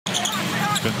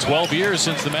Been 12 years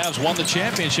since the Mavs won the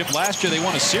championship. Last year they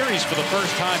won a series for the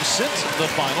first time since the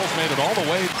finals. Made it all the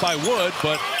way by Wood,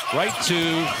 but right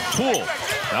to Poole.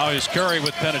 Now here's Curry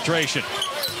with penetration.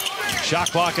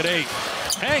 Shot clock at 8.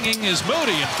 Hanging is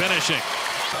Moody and finishing.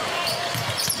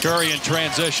 Curry in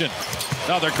transition.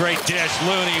 Another great dish.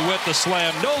 Looney with the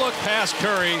slam. No look pass.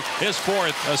 Curry, his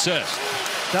 4th assist.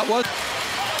 That was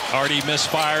Hardy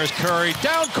misfires. Curry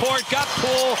down court. Got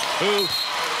Poole, who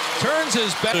turns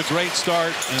his back. A great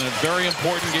start and a very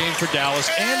important game for Dallas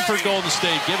and for Golden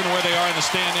State, given where they are in the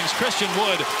standings. Christian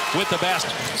Wood with the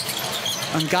basket.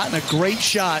 And gotten a great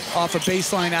shot off a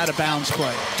baseline out of bounds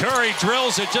play. Curry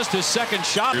drills it, just his 2nd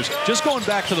shot. Just going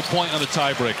back to the point on the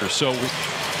tiebreaker. So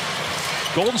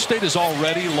Golden State has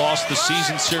already lost the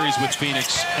season series with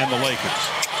Phoenix and the Lakers.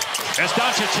 As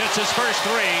Doncic hits his first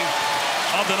 3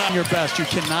 of the night. Your best. You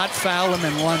cannot foul him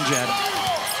and lunge at him.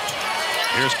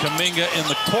 Here's Kuminga in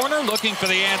the corner looking for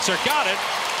the answer. Got it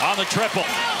on the triple.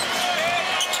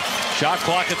 Shot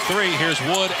clock at 3. Here's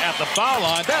Wood at the foul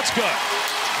line. That's good.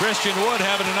 Christian Wood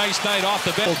having a nice night off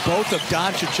the bench. Both of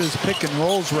Doncic's pick and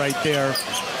rolls right there,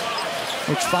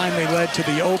 which finally led to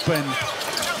the open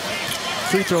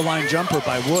free throw line jumper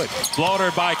by Wood.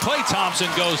 Floater by Klay Thompson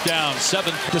goes down.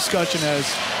 7th discussion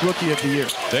as Rookie of the Year.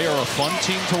 They are a fun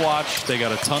team to watch. They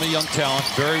got a ton of young talent,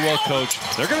 very well coached.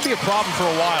 They're going to be a problem for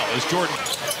a while. As Jordan,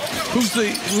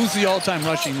 who's the all-time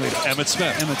rushing leader? Emmitt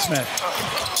Smith. Emmitt Smith.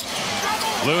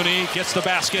 Looney gets the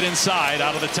basket inside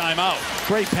out of the timeout.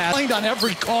 Great pass. On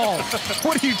every call.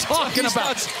 What are you talking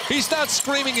about? He's not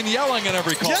screaming and yelling at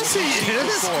every call. Yes, he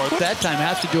is. That time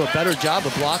have to do a better job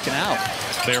of blocking out.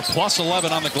 They're plus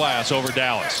 11 on the glass over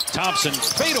Dallas. Thompson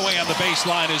fadeaway on the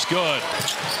baseline is good.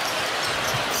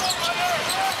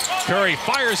 Curry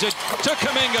fires it to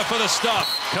Kuminga for the stuff.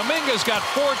 Kuminga's got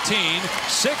 14,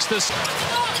 6 this.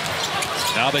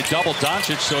 Now they double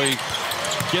Doncic, so he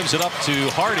gives it up to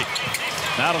Hardy.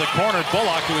 Now to the corner,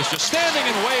 Bullock, who is just standing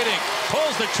and waiting,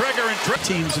 pulls the trigger and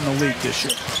teams in the league this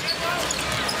year.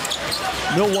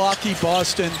 Milwaukee,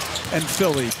 Boston, and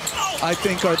Philly, I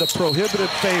think, are the prohibitive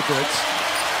favorites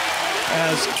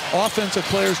as offensive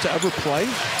players to ever play,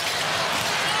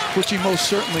 which he most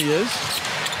certainly is.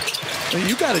 I mean,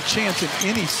 you got a chance in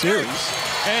any series.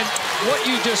 And what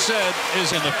you just said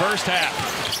is in the first half.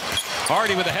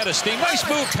 Hardy with a head of steam. Nice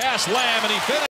move past Lamb, and he finished.